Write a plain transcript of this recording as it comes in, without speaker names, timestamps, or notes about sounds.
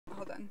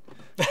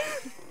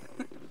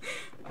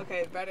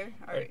better?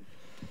 All right.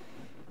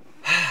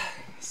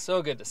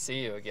 So good to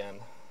see you again.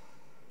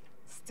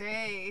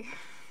 Stay.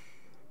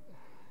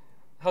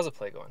 How's the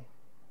play going?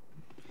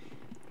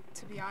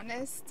 To be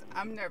honest,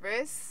 I'm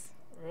nervous.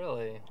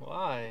 Really?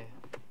 Why?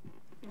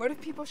 What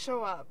if people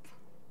show up?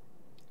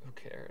 Who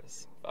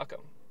cares? Fuck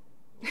them.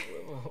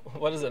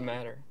 What does it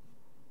matter?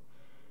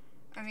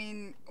 I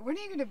mean, when are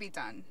you going to be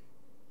done?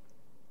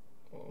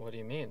 What do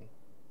you mean?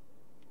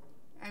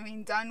 I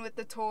mean, done with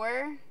the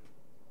tour?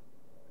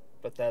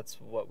 But that's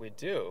what we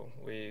do.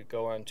 We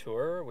go on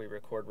tour, we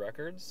record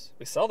records,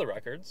 we sell the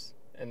records,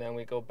 and then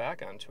we go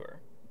back on tour.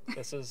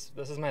 This is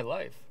my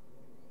life.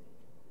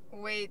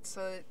 Wait,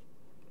 so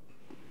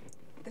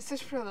this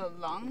is for the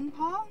long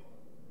haul?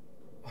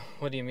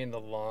 What do you mean the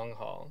long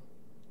haul?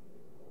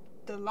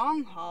 The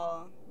long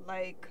haul?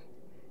 Like,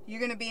 you're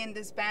going to be in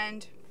this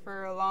band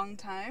for a long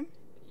time?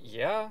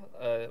 Yeah,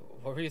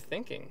 what were you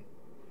thinking?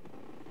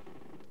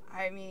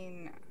 I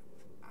mean,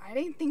 I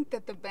didn't think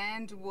that the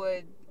band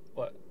would...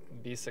 What,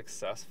 be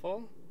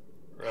successful?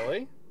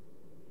 Really?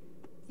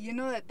 You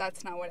know that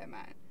that's not what I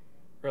meant.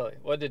 Really?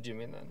 What did you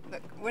mean then?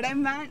 Look, what I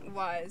meant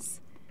was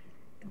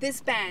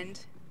this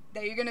band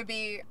that you're going to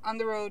be on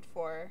the road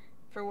for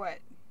what,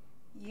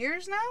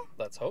 years now?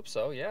 Let's hope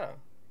so, yeah.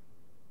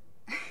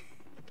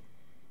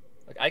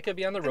 Like, I could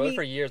be on the road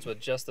for years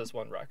with just this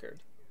one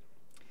record.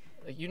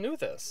 Like, you knew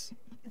this.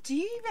 Do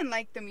you even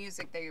like the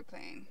music that you're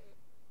playing?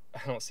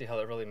 I don't see how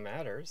that really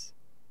matters.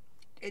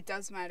 It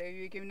does matter.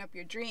 You're giving up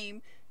your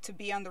dream to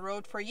be on the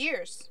road for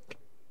years.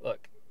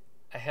 Look,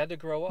 I had to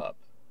grow up.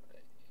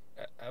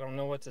 I don't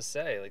know what to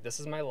say. Like, this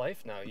is my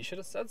life now. You should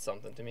have said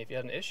something to me if you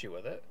had an issue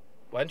with it.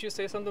 Why didn't you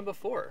say something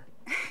before?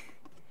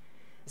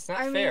 It's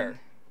not fair.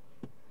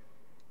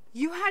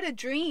 You had a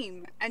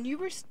dream, and you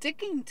were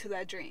sticking to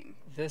that dream.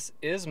 This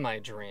is my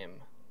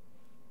dream.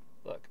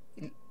 Look.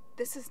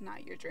 This is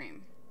not your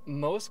dream.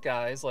 Most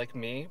guys like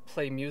me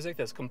play music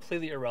that's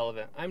completely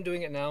irrelevant. I'm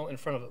doing it now in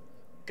front of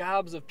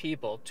gobs of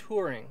people,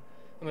 touring.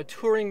 I'm a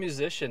touring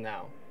musician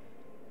now.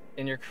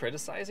 And you're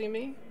criticizing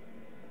me?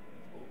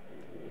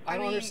 I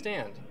don't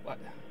understand. What?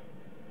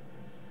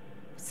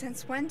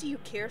 Since when do you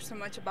care so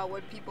much about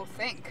what people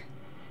think?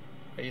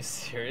 Are you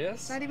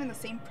serious? It's not even the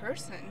same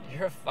person.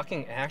 You're a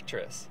fucking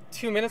actress.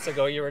 2 minutes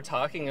ago you were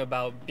talking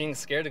about being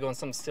scared to go in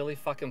some silly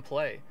fucking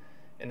play.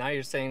 And now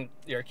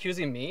you're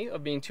accusing me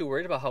of being too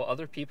worried about how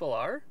other people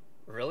are?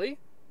 Really?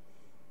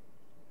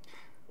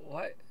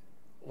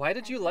 Why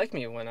did you like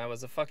me when I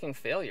was a fucking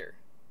failure?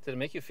 Did it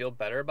make you feel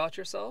better about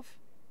yourself?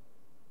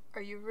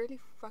 Are you really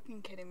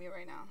fucking kidding me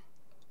right now?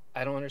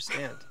 I don't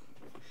understand.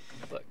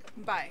 Look.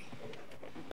 Bye.